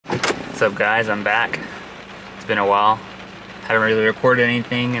What's up guys, I'm back. It's been a while. Haven't really recorded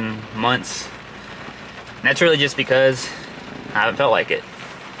anything in months. And that's really just because I haven't felt like it.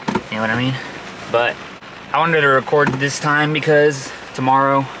 You know what I mean? But I wanted to record this time because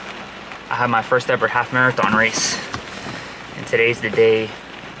tomorrow I have my first ever half marathon race. And today's the day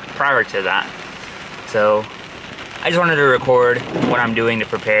prior to that. So I just wanted to record what I'm doing to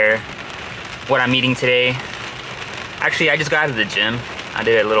prepare, what I'm eating today. Actually, I just got out of the gym. I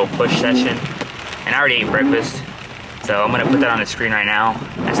did a little push session and I already ate breakfast. So I'm gonna put that on the screen right now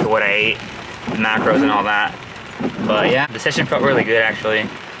as to what I ate, the macros and all that. But yeah, the session felt really good actually.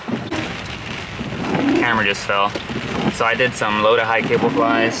 The camera just fell. So I did some low to high cable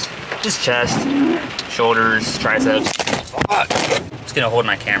flies, just chest, shoulders, triceps. Fuck. I'm just gonna hold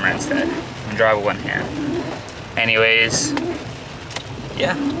my camera instead and drive with one hand. Anyways,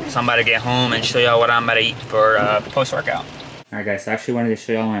 yeah, so I'm about to get home and show y'all what I'm about to eat for post-workout. Alright guys, so I actually wanted to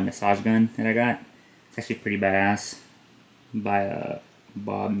show y'all my massage gun that I got. It's actually pretty badass by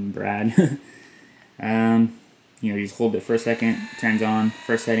Bob and Brad. You know, you just hold it for a second, turns on,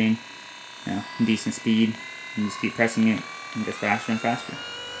 first setting, you know, decent speed, and just keep pressing it, and it gets faster and faster.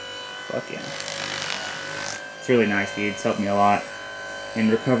 Fuck yeah. It's really nice, dude. It's helped me a lot in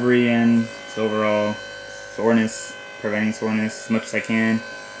recovery and overall soreness, preventing soreness as much as I can,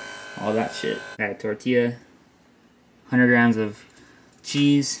 all that shit. Got a tortilla, 100 grams of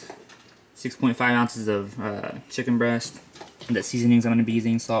cheese, 6.5 ounces of chicken breast. The seasonings I'm going to be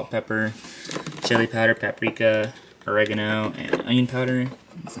using: salt, pepper, chili powder, paprika, oregano, and onion powder.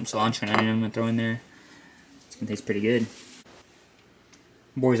 Some cilantro and onion I'm going to throw in there. It's going to taste pretty good.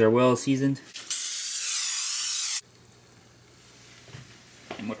 Boys are well seasoned.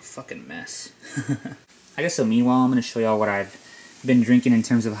 And what a fucking mess. I guess so meanwhile, I'm going to show y'all what I've been drinking in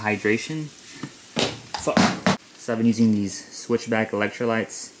terms of hydration. Fuck. So I've been using these Switchback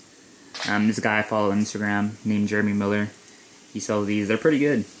electrolytes. This guy I follow on Instagram named Jeremy Miller. He sells these. They're pretty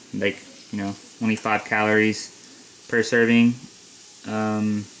good. Like, you know, only 5 calories per serving.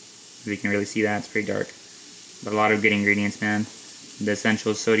 If you can really see that, it's pretty dark. But a lot of good ingredients, man. The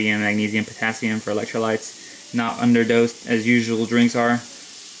essentials: sodium, magnesium, potassium for electrolytes. Not underdosed as usual drinks are,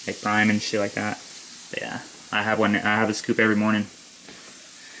 like Prime and shit like that. But yeah, I have one. I have a scoop every morning.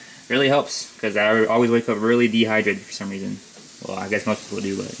 Really helps because I always wake up really dehydrated for some reason. Well, I guess most people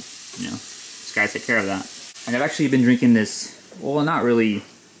do, but you know, just gotta take care of that. And I've actually been drinking this. Well, not really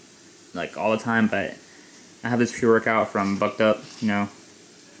like all the time, but I have this pre-workout from Bucked Up. You know,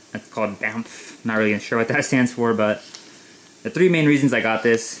 it's called BAMF. Not really sure what that stands for, but the 3 main reasons I got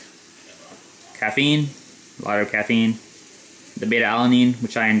this: caffeine, a lot of caffeine, the beta-alanine,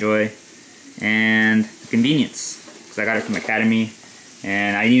 which I enjoy, and convenience, because I got it from Academy,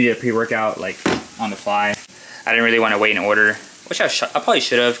 and I needed a pre-workout like on the fly. I didn't really want to wait in order, which I probably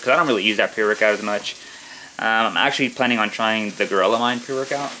should have, because I don't really use that pre-workout as much. I'm actually planning on trying the Gorilla Mind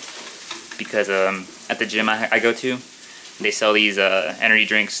pre-workout, because at the gym I go to, they sell these energy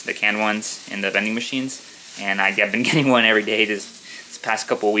drinks, the canned ones, in the vending machines, and I've been getting one every day this past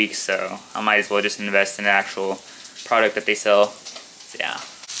couple weeks, so I might as well just invest in the actual product that they sell. So yeah.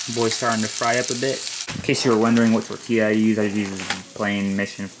 Boy's starting to fry up a bit. In case you were wondering what tortilla I use plain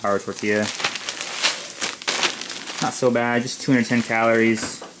Mission flour tortilla. Not so bad, just 210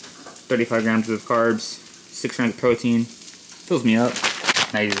 calories, 35 grams of carbs, 6 grams of protein. Fills me up.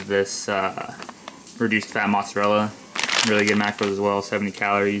 I use this reduced fat mozzarella. Really good macros as well, 70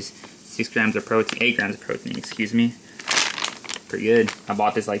 calories, 6 grams of protein, 8 grams of protein, excuse me. Pretty good. I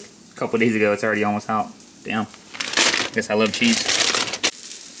bought this like a couple days ago, it's already almost out. Damn. Guess I love cheese.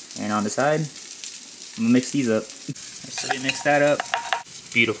 And on the side, I'm gonna mix these up. So we mix that up.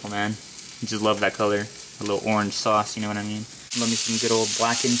 It's beautiful, man. I just love that color. A little orange sauce, you know what I mean? Love me some good old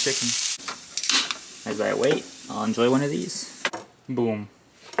blackened chicken. As I wait, I'll enjoy one of these. Boom.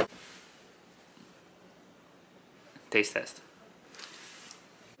 Taste test.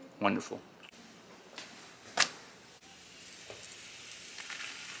 Wonderful.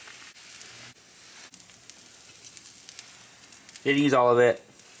 Didn't use all of it.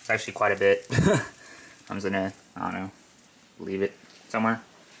 It's actually quite a bit. I'm just gonna, I don't know, leave it somewhere.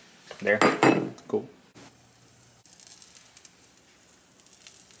 There. Cool.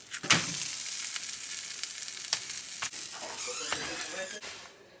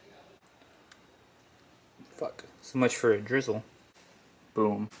 Fuck. So much for a drizzle.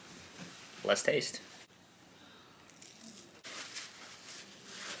 Boom. Let's taste.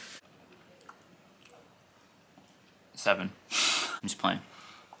 Seven. I'm just playing.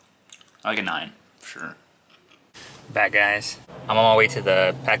 I like a 9, for sure. Back guys. I'm on my way to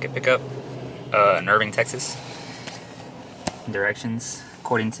the packet pickup in Irving, Texas. Directions.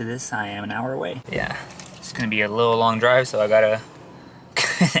 According to this, I am an hour away. Yeah, it's gonna be a little long drive, so I got a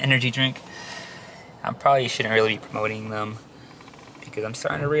energy drink. I probably shouldn't really be promoting them because I'm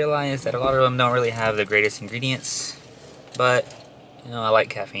starting to realize that a lot of them don't really have the greatest ingredients, but you know, I like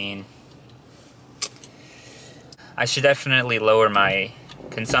caffeine. I should definitely lower my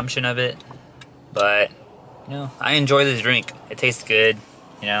consumption of it, but you know, I enjoy this drink. It tastes good,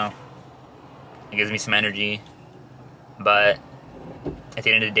 you know, it gives me some energy, but at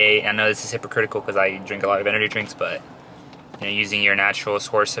the end of the day, I know this is hypocritical because I drink a lot of energy drinks, but you know, using your natural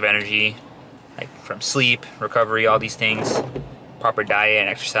source of energy, like from sleep, recovery, all these things, proper diet and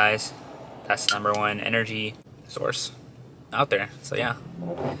exercise, that's the #1 energy source out there. So yeah,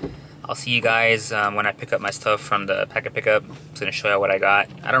 I'll see you guys when I pick up my stuff from the packet pickup. I'm just gonna show you what I got.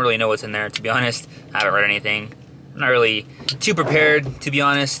 I don't really know what's in there, to be honest. I haven't read anything. I'm not really too prepared, to be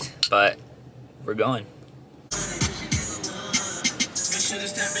honest, but we're going.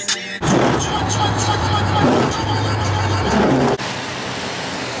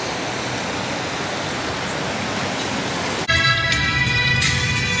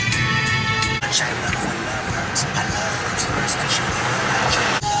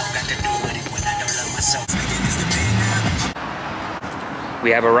 We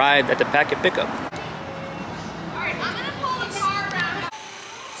have arrived at the packet pickup. Alright, I'm gonna pull the car around.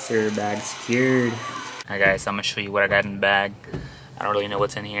 Sir, bag secured. Alright guys, I'm gonna show you what I got in the bag. I don't really know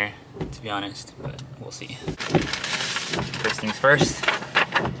what's in here, to be honest, but we'll see. First things first,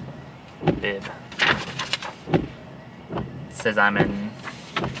 bib. It says I'm in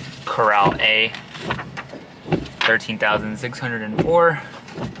Corral A, 13,604,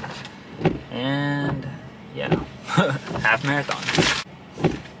 and yeah, half marathon.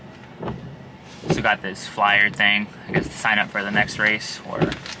 So got this flyer thing, I guess to sign up for the next race or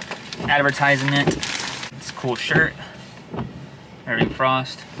advertising it. It's a cool shirt, Irving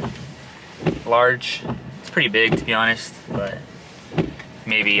Frost, large. It's pretty big to be honest, but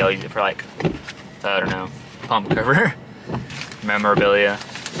maybe I'll use it for like, I don't know, pump cover, memorabilia.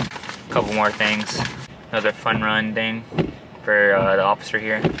 A couple more things. Another fun run thing for the officer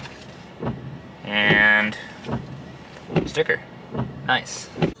here. And sticker, nice.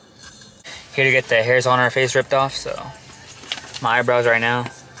 Here to get the hairs on our face ripped off, so my eyebrows right now.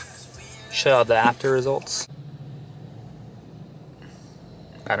 Show out the after results.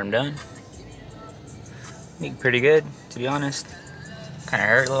 Got them done. Look pretty good, to be honest. Kind of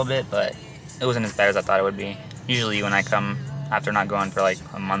hurt a little bit, but it wasn't as bad as I thought it would be. Usually when I come after not going for like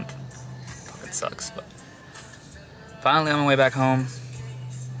a month, it sucks, but finally on my way back home.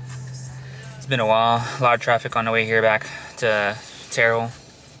 It's been a while, a lot of traffic on the way here back to Terrell,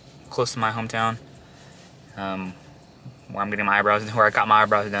 close to my hometown, where I'm getting my eyebrows, where I got my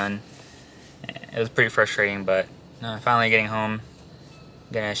eyebrows done. It was pretty frustrating, but finally getting home.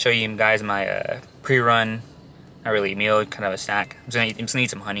 I'm gonna show you guys my pre-run, not really a meal, kind of a snack. I'm just gonna eat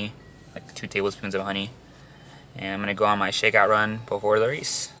some honey, like 2 tablespoons of honey, and I'm gonna go on my shakeout run before the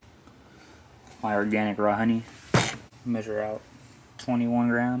race. My organic raw honey, measure out 21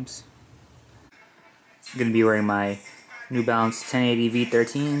 grams. I'm gonna be wearing my New Balance 1080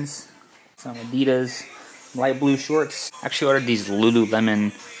 V13s, some Adidas light blue shorts. Actually ordered these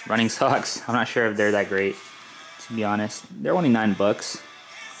Lululemon running socks. I'm not sure if they're that great, to be honest. They're only $9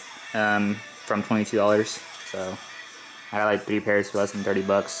 from $22, so I got like 3 pairs for less than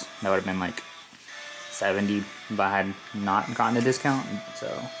 $30. That would have been like $70 if I had not gotten a discount, so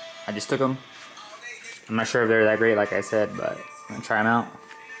I just took them. I'm not sure if they're that great, like I said, but I'm gonna try them out.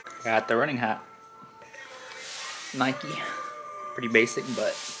 Got the running hat. Nike. Pretty basic,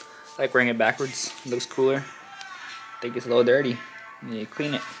 but I like wearing it backwards. It looks cooler. I think it's a little dirty. You need to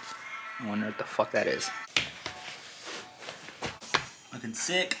clean it. I wonder what the fuck that is. Looking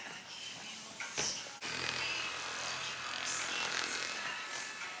sick.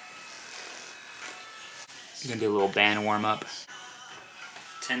 Gonna do a little band warm up.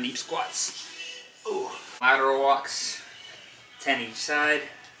 10 deep squats. Ooh. Lateral walks. 10 each side.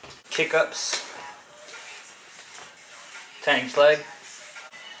 Kick ups. 10 each leg.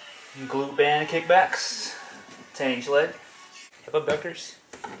 Glute band kickbacks. 10 each leg. Hip abductors.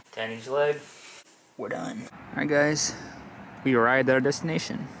 10 each leg. We're done. Alright guys, we arrived at our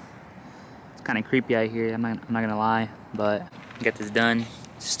destination. It's kind of creepy out here, I'm not gonna lie, but get this done.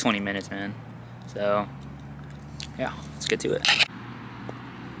 It's just 20 minutes, man. So yeah, let's get to it.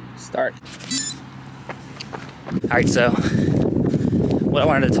 Start. Alright, so what I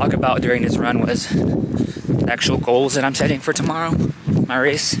wanted to talk about during this run was the actual goals that I'm setting for tomorrow, my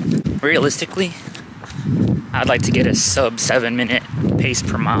race. Realistically, I'd like to get a sub 7-minute pace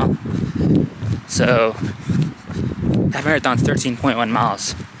per mile. So that marathon's 13.1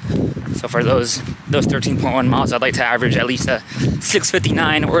 miles. So for those 13.1 miles, I'd like to average at least a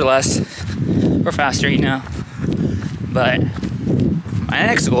 6:59 or less, or faster, you know. But my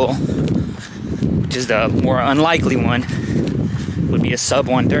next goal, which is the more unlikely one, would be a sub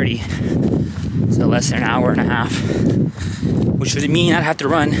 1:30. So less than an hour and a half, which would mean I'd have to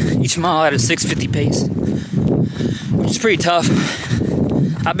run each mile at a 6:50 pace, which is pretty tough.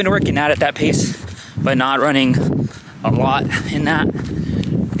 I've been working out at that pace, but not running a lot in that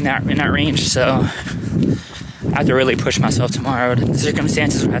range. So I have to really push myself tomorrow. The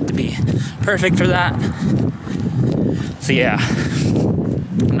circumstances would have to be perfect for that. So yeah,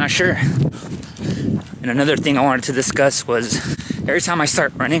 I'm not sure. And another thing I wanted to discuss was every time I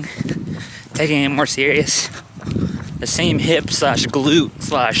start running, taking it more serious, the same hip slash glute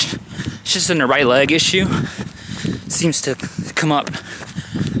slash it's just in the right leg issue seems to come up.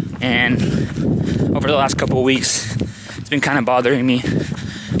 And over the last couple of weeks, it's been kind of bothering me,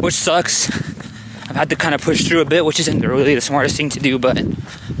 which sucks. I've had to kind of push through a bit, which isn't really the smartest thing to do, but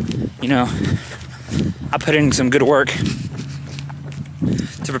you know, I put in some good work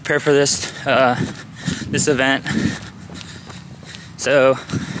to prepare for this event. So,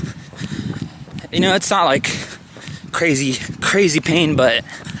 you know, it's not like crazy pain, but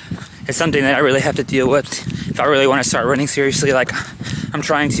it's something that I really have to deal with if I really want to start running seriously, like I'm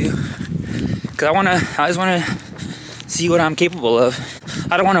trying to. Because I just want to see what I'm capable of.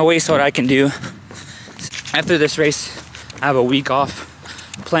 I don't want to waste what I can do. After this race, I have a week off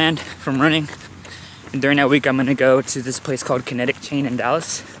planned from running. And during that week, I'm going to go to this place called Kinetic Chain in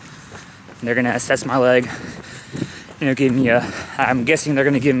Dallas. And they're going to assess my leg. You know, give me I'm guessing they're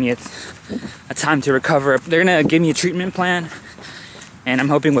going to give me a time to recover. They're going to give me a treatment plan. And I'm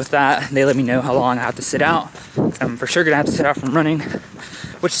hoping with that, they let me know how long I have to sit out. I'm for sure going to have to sit out from running,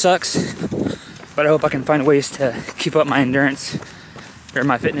 which sucks. But I hope I can find ways to keep up my endurance, or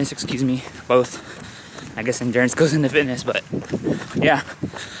my fitness, excuse me, both. I guess endurance goes into fitness, but yeah.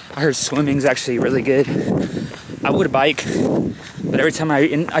 I heard swimming's actually really good. I would bike, but every time I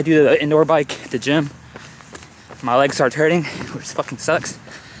do the indoor bike at the gym, my leg starts hurting, which fucking sucks.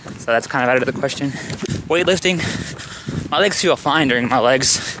 So that's kind of out of the question. Weightlifting, my legs feel fine during my leg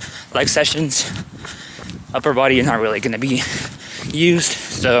sessions. Upper body is not really going to be used,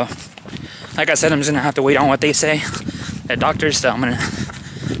 so like I said, I'm just going to have to wait on what they say at doctors, so I'm going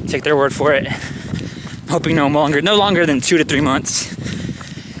to take their word for it. I'm hoping no longer than 2 to 3 months,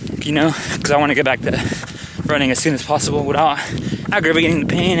 you know, because I want to get back to running as soon as possible without aggravating the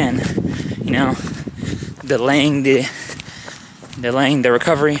pain and, you know, delaying the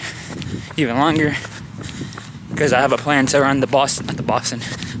recovery even longer, because I have a plan to run well,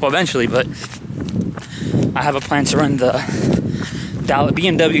 eventually, but I have a plan to run the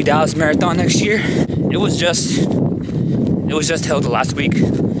BMW Dallas Marathon next year. It was just held last week,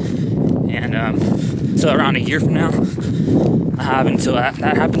 and so around a year from now, I have until that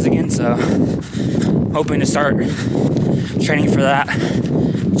happens again. So hoping to start training for that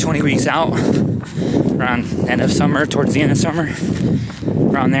 20 weeks out, around the end of summer, towards the end of summer,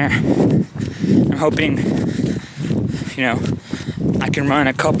 around there. I'm hoping, you know, I can run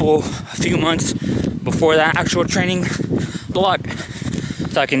a few months before that actual training block,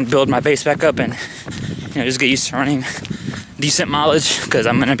 so I can build my base back up and, you know, just get used to running decent mileage, because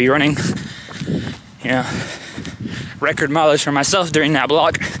I'm gonna be running, you know, record mileage for myself during that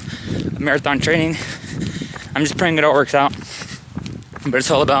block of marathon training. I'm just praying it all works out, but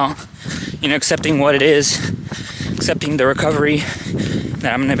it's all about, you know, accepting what it is, accepting the recovery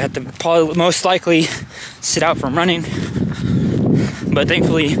that I'm gonna have to probably most likely sit out from running, but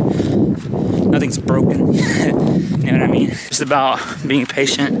thankfully nothing's broken. You know what I mean? It's about being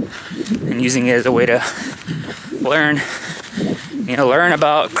patient and using it as a way to learn, you know, learn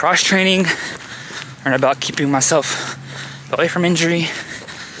about cross training, learn about keeping myself away from injury,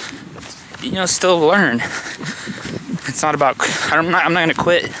 you know, still learn. It's not about, I'm not gonna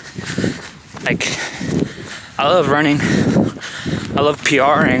quit. Like, I love running, I love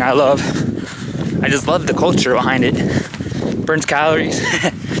PRing, I just love the culture behind it. Burns calories,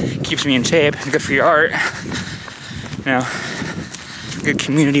 keeps me in shape, good for your art, you know, good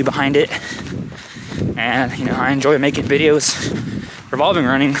community behind it. And, you know, I enjoy making videos revolving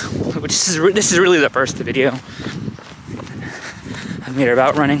running, which this is really the first video I've made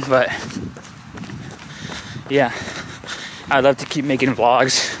about running, but yeah, I'd love to keep making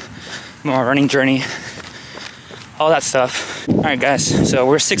vlogs, more running journey, all that stuff. Alright guys, so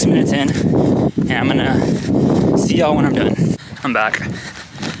we're 6 minutes in, and I'm gonna see y'all when I'm done. I'm back.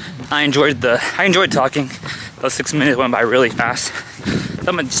 I enjoyed talking. Those 6 minutes went by really fast. So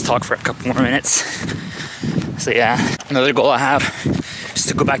I'm gonna just talk for a couple more minutes. So yeah, another goal I have is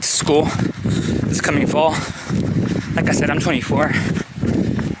to go back to school this coming fall. Like I said, I'm 24.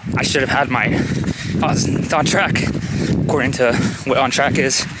 I should have had I was on track. According to what on track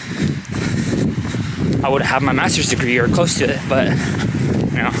is, I would have my master's degree or close to it, but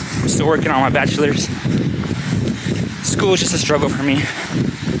you know, I'm still working on my bachelor's. School is just a struggle for me,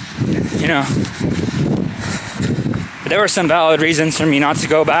 you know. But there were some valid reasons for me not to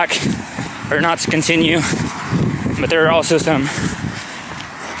go back or not to continue, but there are also some,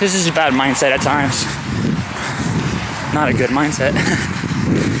 this is a bad mindset at times. Not a good mindset.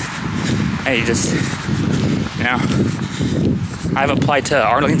 I just, you know, I've applied to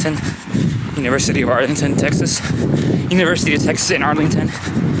Arlington, University of Arlington, Texas. University of Texas in Arlington.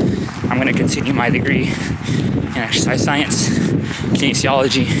 I'm going to continue my degree in exercise science,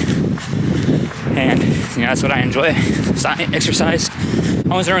 kinesiology, and you know, that's what I enjoy, exercise.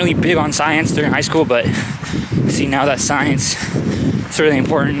 I wasn't really big on science during high school, but see now that science is really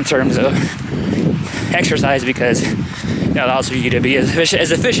important in terms of exercise because it allows you to be as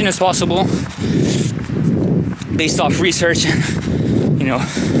efficient as possible based off research, you know.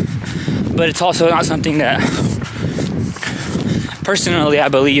 But it's also not something that personally I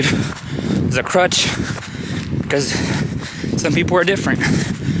believe is a crutch, because some people are different.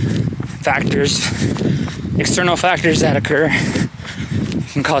 Factors, external factors that occur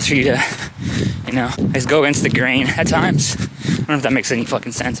can cause for you to, you know, just go against the grain at times. I don't know if that makes any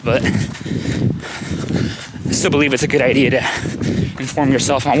fucking sense, but I still believe it's a good idea to inform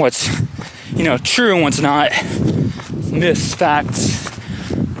yourself on what's, you know, true and what's not. Myths, facts,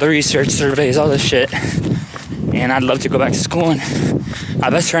 the research, surveys, all this shit. And I'd love to go back to school, and my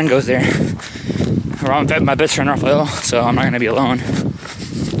best friend goes there. My best friend Rafael, so I'm not gonna be alone.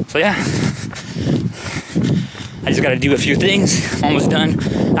 So yeah, I just gotta do a few things. I'm almost done.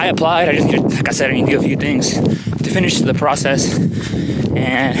 I applied. I just need to, like I said, I need to do a few things to finish the process,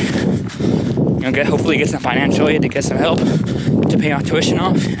 and you know, hopefully get some financial aid to get some help to pay my tuition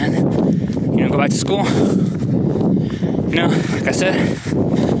off, and you know, go back to school. You know, like I said,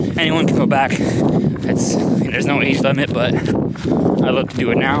 anyone can go back. There's no age limit, but I'd love to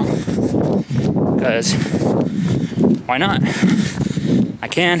do it now, because why not? I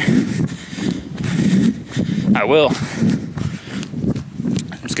can. I will.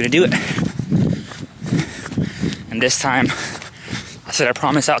 I'm just gonna do it. And this time, I said I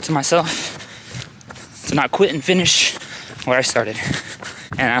promise out to myself to not quit and finish what I started.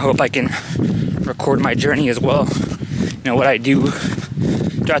 And I hope I can record my journey as well. You know, what I do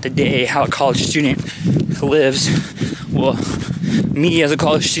throughout the day, how a college student lives. Well, me as a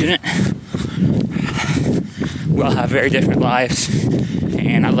college student, we all have very different lives,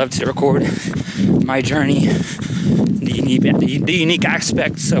 and I love to record my journey, the unique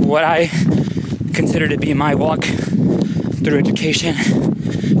aspects of what I consider to be my walk through education,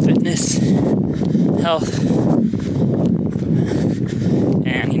 fitness, health,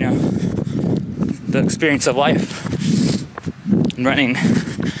 and you know, the experience of life. And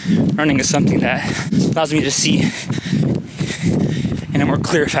running is something that allows me to see in a more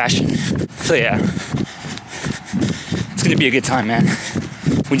clear fashion. So yeah, it's gonna be a good time, man.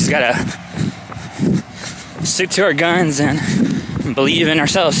 We just gotta stick to our guns and believe in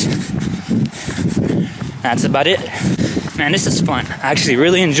ourselves. That's about it. Man, this is fun. I actually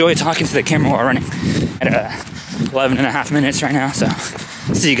really enjoy talking to the camera while running. At 11 and a half minutes right now, so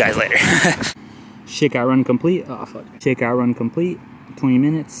see you guys later. Shakeout run complete. Oh fuck. Shakeout run complete. 20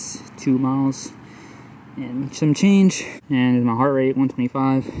 minutes, 2 miles, and some change. And my heart rate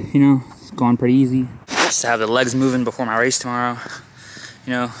 125. You know, it's going pretty easy. Just to have the legs moving before my race tomorrow.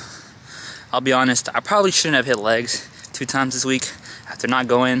 You know, I'll be honest, I probably shouldn't have hit legs 2 times this week after not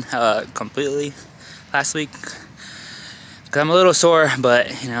going completely last week. Cause I'm a little sore,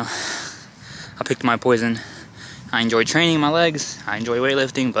 but you know, I picked my poison. I enjoy training my legs. I enjoy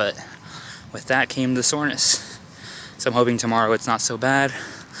weightlifting, but with that came the soreness. So I'm hoping tomorrow it's not so bad.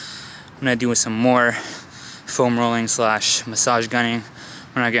 I'm gonna do some more foam rolling / massage gunning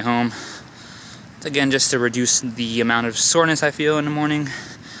when I get home. Again, just to reduce the amount of soreness I feel in the morning.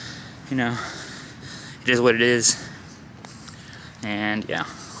 You know, it is what it is. And yeah,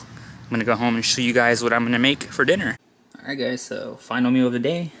 I'm gonna go home and show you guys what I'm gonna make for dinner. Alright guys, so final meal of the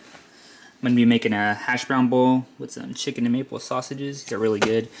day. I'm gonna be making a hash brown bowl with some chicken and maple sausages. They're really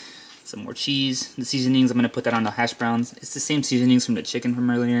good. Some more cheese. The seasonings, I'm going to put that on the hash browns. It's the same seasonings from the chicken from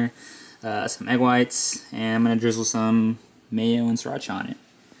earlier. Some egg whites, and I'm going to drizzle some mayo and sriracha on it.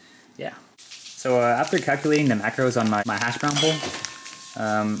 Yeah. So after calculating the macros on my hash brown bowl,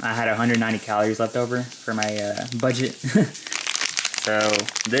 I had 190 calories left over for my budget. So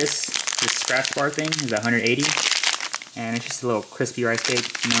this scratch bar thing is 180, and it's just a little crispy rice cake,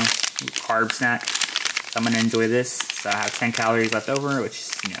 you know, carb snack. So I'm gonna enjoy this. So I have 10 calories left over, which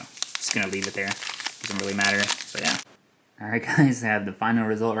is, you know, just gonna leave it there. Doesn't really matter. So yeah. All right, guys, I have the final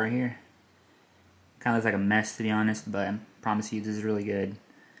result right here. Kind of looks like a mess, to be honest, but I promise you this is really good.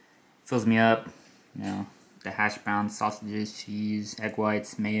 Fills me up, you know, the hash browns, sausages, cheese, egg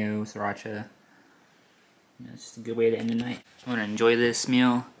whites, mayo, sriracha. You know, it's just a good way to end the night. I'm gonna enjoy this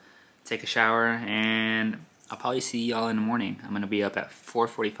meal, take a shower, and I'll probably see y'all in the morning. I'm gonna be up at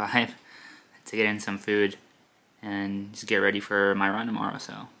 4:45 to get in some food and just get ready for my run tomorrow.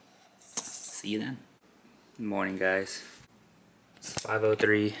 So see you then. Good morning, guys. It's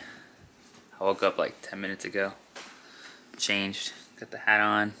 5:03. I woke up like 10 minutes ago. Changed, got the hat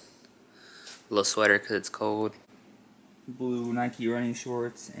on, a little sweater because it's cold. Blue Nike running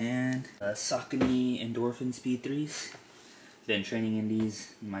shorts and Saucony Endorphin Speed 3s. Been training in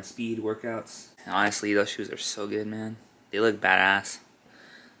these in my speed workouts. And honestly, those shoes are so good, man. They look badass.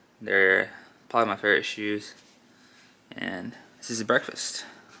 They're probably my favorite shoes. And this is breakfast.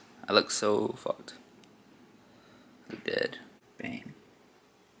 I look so fucked. I look dead. Bang.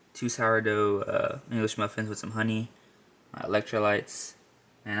 2 sourdough English muffins with some honey, my electrolytes,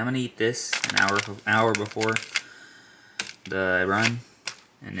 and I'm gonna eat this an hour before the run,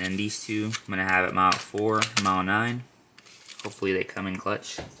 and then these two I'm gonna have at mile 4, mile 9. Hopefully they come in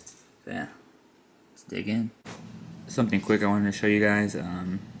clutch. So yeah, let's dig in. Something quick I wanted to show you guys.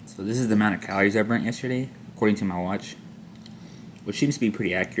 So this is the amount of calories I burnt yesterday, according to my watch, which seems to be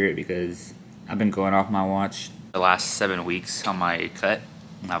pretty accurate because I've been going off my watch the last 7 weeks on my cut.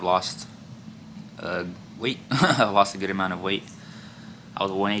 I've lost weight. I've lost a good amount of weight. I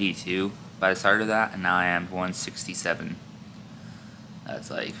was 182 by the start of that, and now I am 167.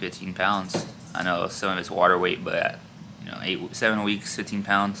 That's like 15 pounds. I know some of it's water weight, but you know, 7 weeks, 15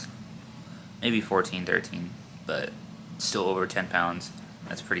 pounds, maybe 14, 13, but still over 10 pounds.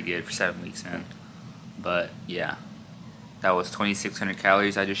 That's pretty good for 7 weeks, man. But yeah, that was 2,600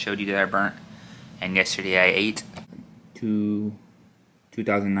 calories I just showed you that I burnt, and yesterday I ate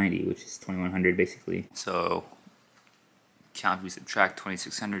 2,090, which is 2,100 basically. So count, we subtract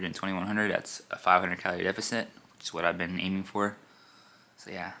 2,600 and 2,100, that's a 500 calorie deficit, which is what I've been aiming for. So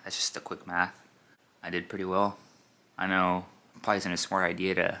yeah, that's just a quick math. I did pretty well. I know probably isn't a smart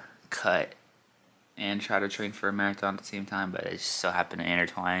idea to cut and try to train for a marathon at the same time, but it just so happened to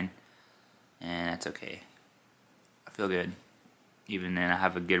intertwine, and that's okay. I feel good. Even then, I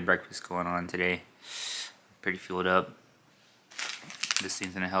have a good breakfast going on today. Pretty fueled up. This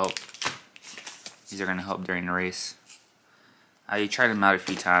thing's gonna help. These are gonna help during the race. I tried them out a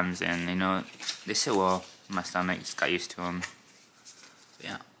few times, and you know, they sit well in my stomach. Just got used to them. So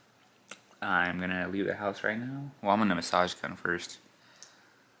yeah, I'm gonna leave the house right now. Well, I'm gonna massage gun first.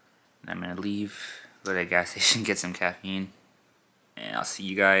 And I'm gonna leave, go to the gas station, get some caffeine, and I'll see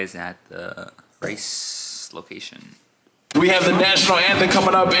you guys at the race location. We have the national anthem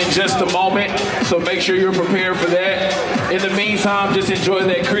coming up in just a moment, so make sure you're prepared for that. In the meantime, just enjoy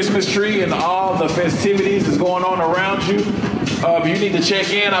that Christmas tree and all the festivities that's going on around you. If you need to check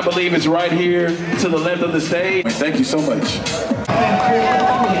in, I believe it's right here to the left of the stage. Thank you so much.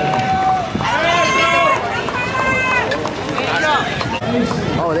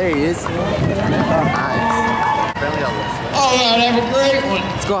 Oh, there he is. Oh, nice. Oh, have a great one.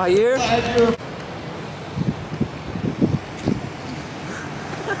 Let's go, Jair.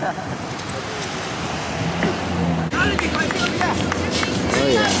 Oh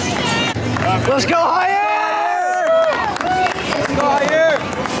yeah. Let's go higher! Let's go higher!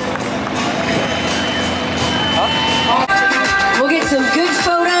 We'll get some good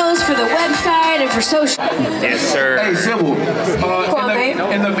photos for the website and for social. Yes, sir. Hey, Sybil,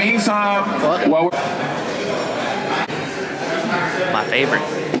 in the meantime, while we're... My favorite.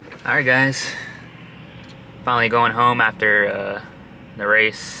 Alright, guys. Finally going home after the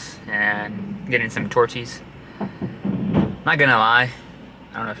race and getting some torchies. Not gonna lie,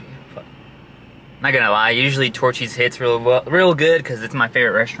 I don't know if you. Not gonna lie, usually Torchy's hits real good because it's my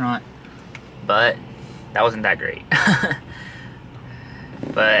favorite restaurant, but that wasn't that great.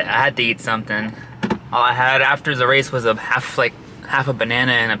 But I had to eat something. All I had after the race was half a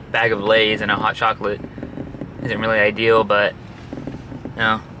banana and a bag of Lay's and a hot chocolate. Isn't really ideal, but you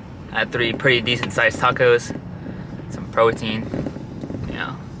know, I had 3 pretty decent sized tacos, some protein, you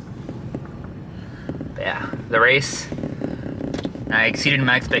know. But yeah, the race. I exceeded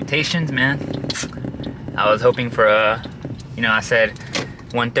my expectations, man. I was hoping for you know, I said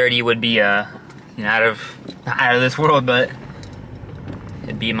 130 would be, you know, out of this world, but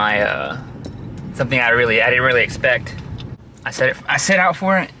it'd be my, something I didn't really expect. I set out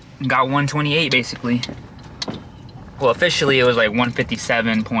for it, got 128 basically. Well, officially it was like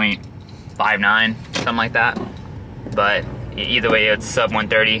 157.59, something like that. But either way, it's sub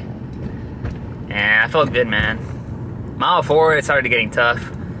 130. And I felt good, man. Mile 4, it started getting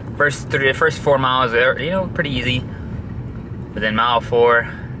tough. The first 4 miles, you know, pretty easy. But then mile 4,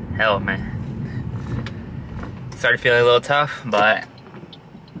 hell, man. Started feeling a little tough, but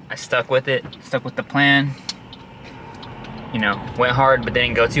I stuck with it, stuck with the plan. You know, went hard, but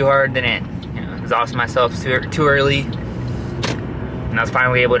didn't go too hard, didn't, you know, exhaust myself too early. And I was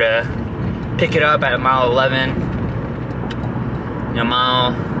finally able to pick it up at mile 11. You know,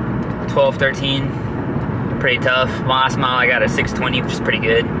 mile 12, 13, pretty tough. Last mile I got a 6:20, which is pretty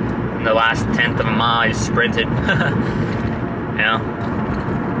good. And the last 1/10 of a mile I just sprinted. You know,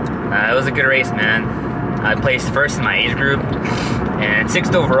 it was a good race, man. I placed first in my age group and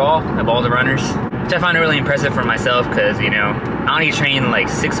 6th overall of all the runners, which I found really impressive for myself because, you know, I only trained like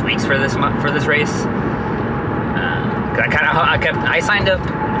 6 weeks for this race. I signed up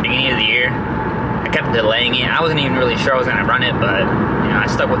at the beginning of the year. I kept delaying it. I wasn't even really sure I was gonna run it, but you know, I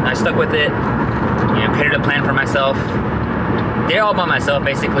stuck with it. You know, created a plan for myself. Did it all by myself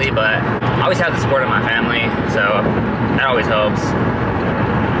basically, but I always have the support of my family, so that always helps.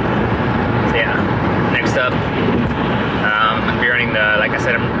 So yeah, next up, I'm gonna be running the, like I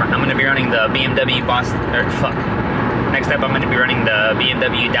said, I'm gonna be running the BMW Boston, Next up, I'm gonna be running the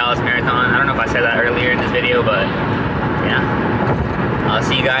BMW Dallas Marathon. I don't know if I said that earlier in this video, but yeah. I'll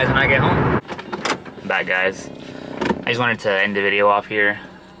see you guys when I get home. I'm back, guys. I just wanted to end the video off here.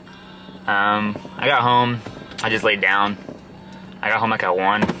 I got home, I just laid down. I got home like at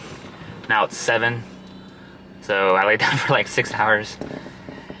 1. Now it's 7. So I laid down for like 6 hours.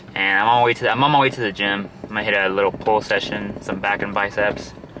 And I'm on my way to the gym. I'm gonna hit a little pull session, some back and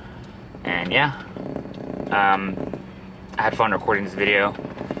biceps. And yeah. I had fun recording this video.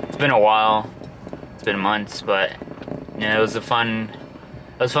 It's been a while. It's been months, but you know, it was fun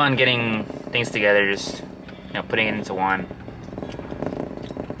getting things together, just, you know, putting it into one.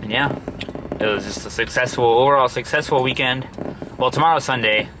 And yeah, it was just a overall successful weekend. Well, tomorrow's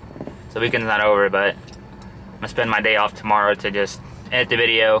Sunday, so the weekend's not over, but I'm gonna spend my day off tomorrow to just edit the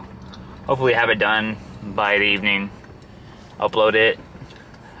video. Hopefully have it done by the evening. Upload it,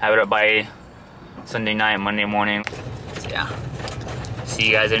 have it up by Sunday night, Monday morning. So yeah, see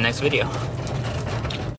you guys in the next video.